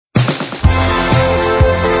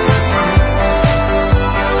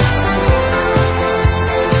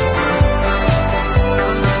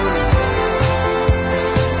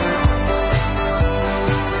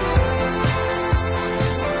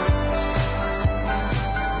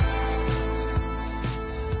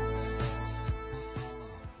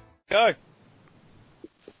go.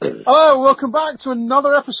 Hello, welcome back to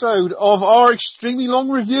another episode of our extremely long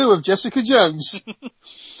review of Jessica Jones.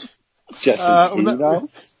 Jessica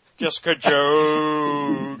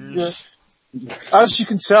Jones. As you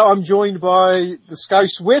can tell, I'm joined by the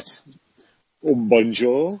Scouse Wit.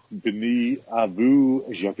 Bonjour, bienvenue à vous,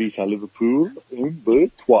 j'habite à Liverpool,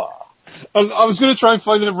 toi. And I was going to try and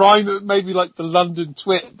find a rhyme that made me like the London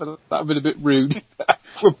Twit, but that would have been a bit rude.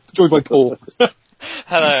 We're joined by Paul.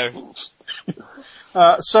 Hello.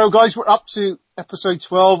 So guys, we're up to episode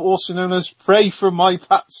 12, also known as Pray for My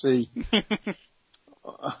Patsy.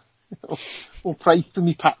 Or Pray for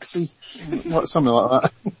Me Patsy. Something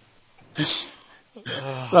like that.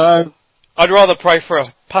 So, I'd rather pray for a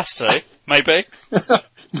pasty, maybe.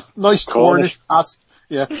 Nice Cornish pasty.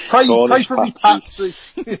 Yeah. Pray for me Patsy.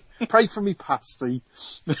 Pray for me pasty.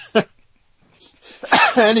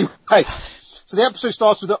 Anyway, so the episode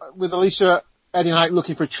starts with Alicia heading out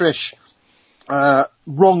looking for Trish,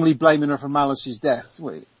 wrongly blaming her for Malice's death,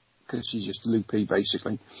 because she's just loopy,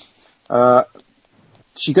 basically.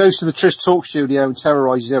 She goes to the Trish Talk studio and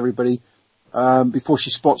terrorizes everybody, before she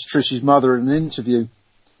spots Trish's mother in an interview.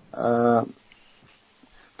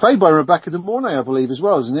 Played by Rebecca De Mornay, I believe, as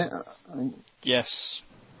well, isn't it? Yes.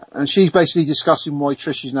 And she's basically discussing why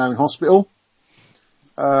Trish is now in hospital.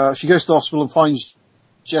 She goes to the hospital and finds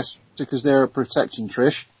Jessica's there protecting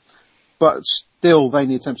Trish, but still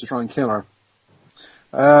vainly attempts to try and kill her.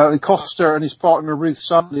 Costa and his partner Ruth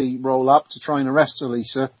Sunday roll up to try and arrest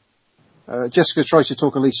Alicia. Jessica tries to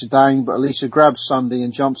talk Alicia down, but Alicia grabs Sunday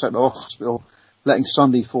and jumps out of the hospital, letting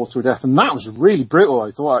Sunday fall to her death. And that was really brutal,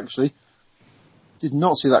 I thought, actually. Did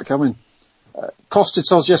not see that coming. Costa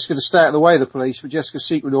tells Jessica to stay out of the way of the police, but Jessica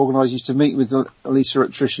secretly organises to meet with Alicia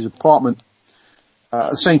at Trish's apartment.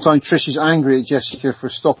 At the same time, Trish is angry at Jessica for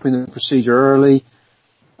stopping the procedure early,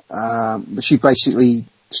 but she basically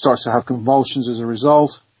starts to have convulsions as a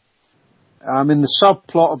result. In the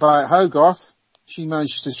subplot about Hogarth, she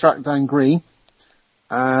manages to track down Green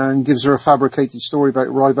and gives her a fabricated story about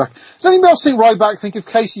Ryback. Does anybody else think Ryback? Think of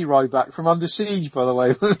Casey Ryback from Under Siege, by the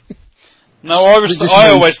way. No, I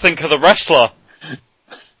always think of the wrestler.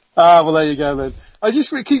 Well, there you go then. I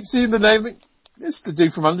just keep seeing the name. It's the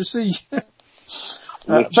dude from Under Siege.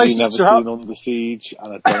 Literally never seen Under Siege,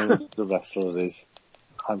 and I don't know who the wrestler is.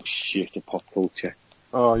 I'm shit at pop culture.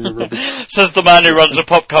 Oh, you're rubbish. Says the man who runs a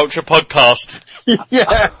pop culture podcast.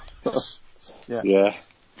 Yeah. Yeah.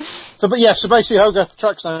 So basically Hogarth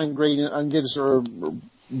tracks down Green and gives her a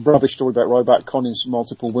rubbish story about Ryback conning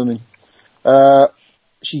multiple women.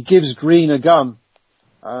 She gives Green a gun,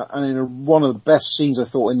 and in one of the best scenes I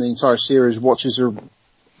thought in the entire series, watches her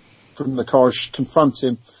from the car confront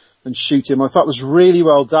him and shoot him. I thought it was really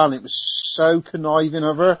well done. It was so conniving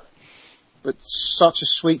of her, but such a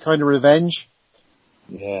sweet kind of revenge.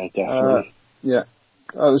 Yeah, definitely.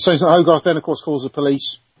 So Hogarth then of course calls the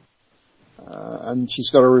police, and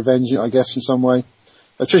she's got her revenge, I guess, in some way.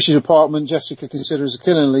 At Trish's apartment, Jessica considers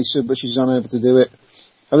killing Alicia, but she's unable to do it.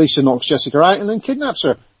 Alicia knocks Jessica out and then kidnaps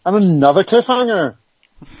her. And another cliffhanger.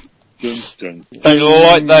 Dun, dun. They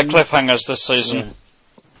like their cliffhangers this season.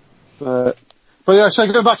 But yeah, so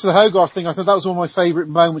going back to the Hogarth thing, I thought that was one of my favourite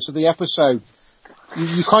moments of the episode.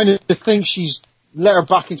 You kind of think she's let her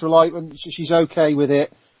back into her life and she's okay with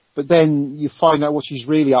it, but then you find out what she's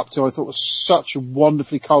really up to. I thought it was such a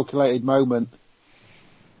wonderfully calculated moment to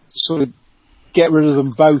sort of get rid of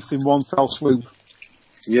them both in one fell swoop.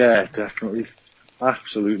 Yeah, definitely.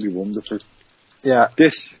 Absolutely wonderful. Yeah.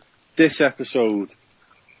 This episode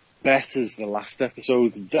betters the last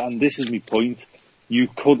episode, and this is my point. You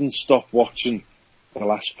couldn't stop watching the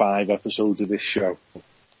last 5 episodes of this show.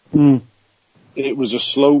 It was a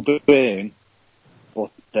slow burn,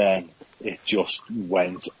 but then it just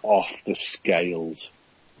went off the scales.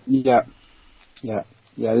 Yeah.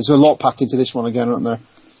 There's a lot packed into this one again, aren't there?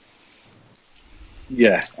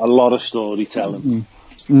 Yeah, a lot of storytelling.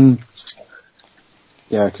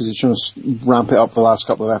 Yeah, because it's trying to ramp it up the last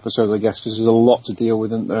couple of episodes, I guess, because there's a lot to deal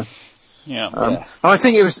with, isn't there? Yeah. And I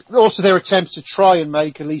think it was also their attempt to try and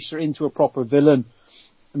make Alicia into a proper villain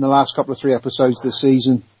in the last couple of 3 episodes this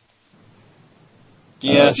season.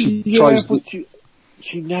 Yeah. She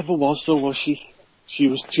never was, though, was she? She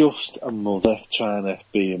was just a mother trying to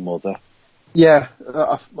be a mother. Yeah,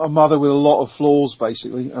 a mother with a lot of flaws,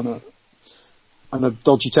 basically, and a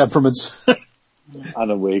dodgy temperament.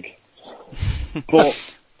 And a wig. But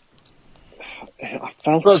I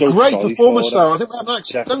felt but so great sorry performance for though. her. I think we haven't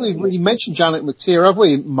actually, don't even really mentioned Janet McTeer, have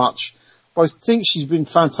we, much? But I think she's been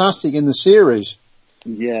fantastic in the series.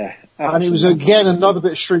 Yeah. Absolutely. And it was again another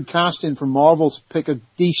bit of shrewd casting from Marvel to pick a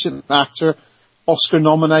decent actor, Oscar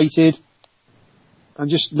nominated. and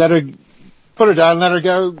just put her down, let her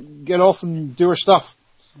go, get off and do her stuff.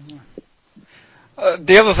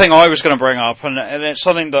 The other thing I was going to bring up, and it's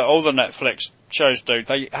something that all the Netflix shows do,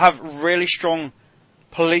 they have really strong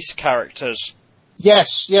police characters.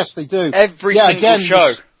 Yes, they do. Every single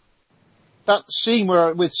show. That scene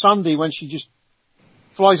with Sunday when she just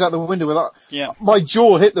flies out the window with that. Yeah. My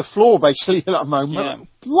jaw hit the floor basically at that moment. Yeah.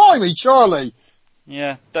 Blimey, Charlie.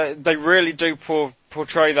 Yeah, they really do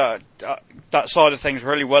portray that side of things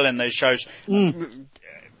really well in these shows.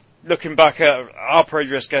 Looking back at our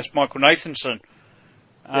previous guest, Michael Nathanson,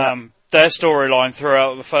 their storyline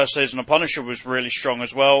throughout the first season of Punisher was really strong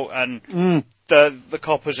as well, and the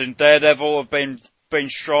coppers in Daredevil have been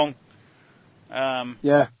strong. Well,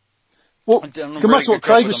 come back to what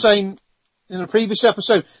Craig was saying in the previous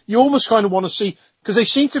episode. You almost kind of want to see, because they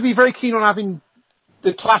seem to be very keen on having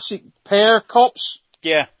the classic pair cops.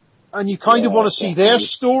 Yeah. And you kind of want to see their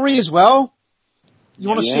story as well. You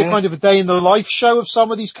want to see a kind of a day in the life show of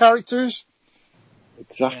some of these characters.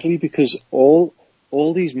 Exactly, because all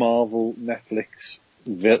these Marvel Netflix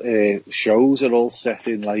shows are all set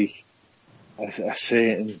in like a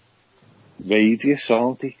certain radius,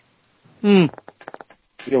 aren't they? You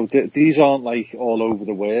know, these aren't like all over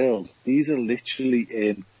the world. These are literally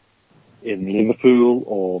in Liverpool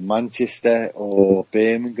or Manchester or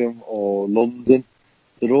Birmingham or London.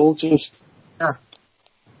 They're all just...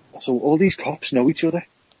 So all these cops know each other.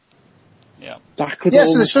 Yeah. That could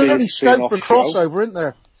so there's certainly scope for crossover, isn't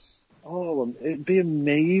there? Oh, it'd be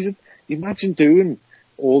amazing. Imagine doing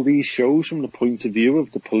all these shows from the point of view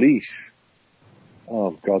of the police.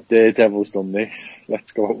 Oh God, Daredevil's done this.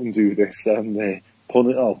 Let's go out and do this. And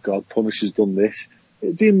Punisher's done this.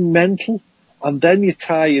 It'd be mental. And then you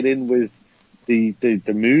tie it in with the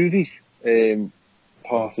movie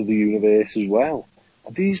part of the universe as well.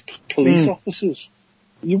 And these police officers,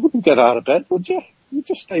 you wouldn't get out of bed, would you? You'd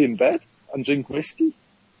just stay in bed and drink whiskey.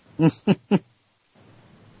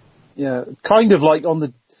 Yeah, kind of like on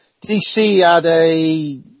the DC had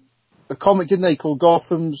a comic, didn't they, called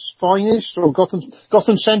Gotham's Finest or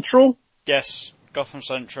Gotham Central? Yes, Gotham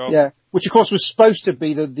Central. Yeah, which of course was supposed to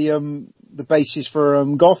be the basis for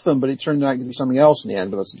Gotham, but it turned out to be something else in the end.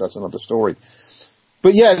 But that's another story.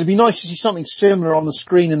 But yeah, it'd be nice to see something similar on the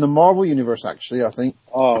screen in the Marvel universe. Actually, I think.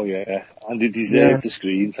 Oh yeah, and they deserve the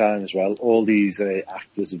screen time as well. All these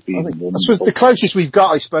actors have been wonderful. I suppose the closest we've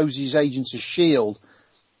got, I suppose, is Agents of S.H.I.E.L.D.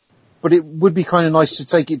 But it would be kind of nice to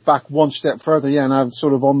take it back one step further, and have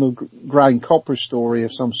sort of on the ground copper story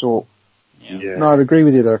of some sort. Yeah. No, I'd agree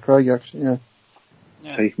with you there, Craig, actually, yeah.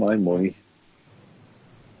 Take my money.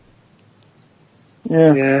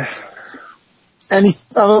 Yeah. Any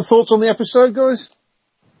other thoughts on the episode, guys?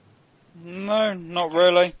 No, not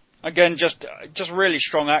really. Again, just really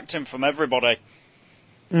strong acting from everybody.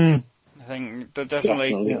 I think they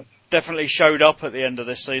definitely showed up at the end of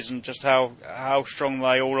this season, just how strong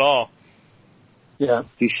they all are. Yeah.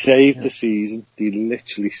 They saved the season. They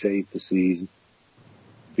literally saved the season.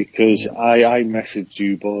 Because I messaged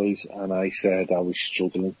you boys and I said I was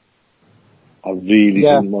struggling. I really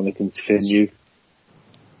didn't want to continue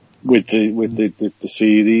with the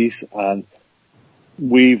series, and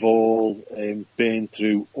we've all been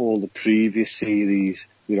through all the previous series.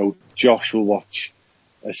 You know, Josh will watch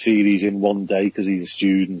a series in one day because he's a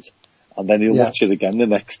student, and then he'll watch it again the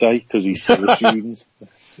next day because he's still a student.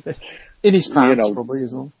 In his pants, probably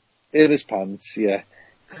as well. In his pants, yeah.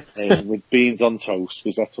 With beans on toast,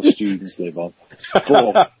 because that's what students live on.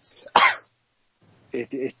 But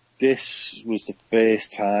this was the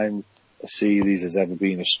first time a series has ever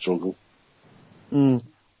been a struggle.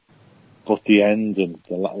 But the end, and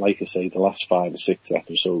like I say, the last 5 or 6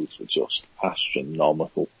 episodes were just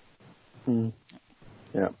astronomical.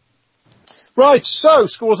 Yeah. Right, so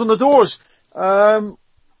scores on the doors. I'm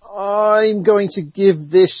going to give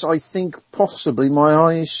this, I think, possibly my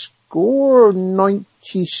highest score,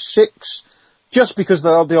 96, just because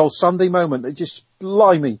of the old Sunday moment. They just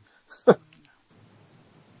blimey.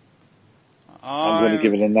 I'm going to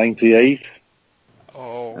give it a 98.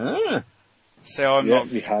 Oh. See, I'm not.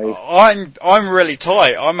 I'm really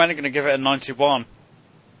tight. I'm only going to give it a 91.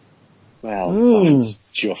 Well, that's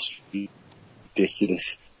just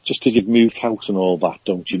ridiculous. Just because you've moved house and all that,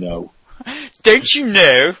 don't you know? Don't you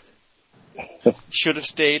know? Should have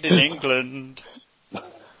stayed in England.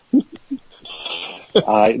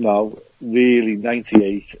 I know, really,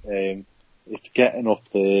 98. It's getting up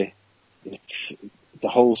there. The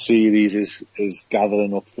whole series is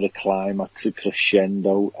gathering up for a climax, a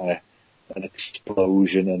crescendo, an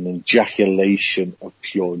explosion, an ejaculation of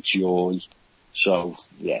pure joy. So,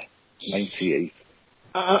 yeah, 98.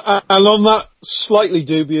 And on that slightly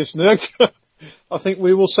dubious note, I think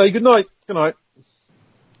we will say good night. Good night.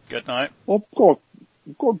 Good night. Oh, God.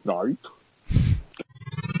 Good night.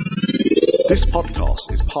 This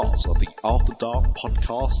podcast is part of the After Dark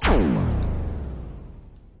Podcast Network.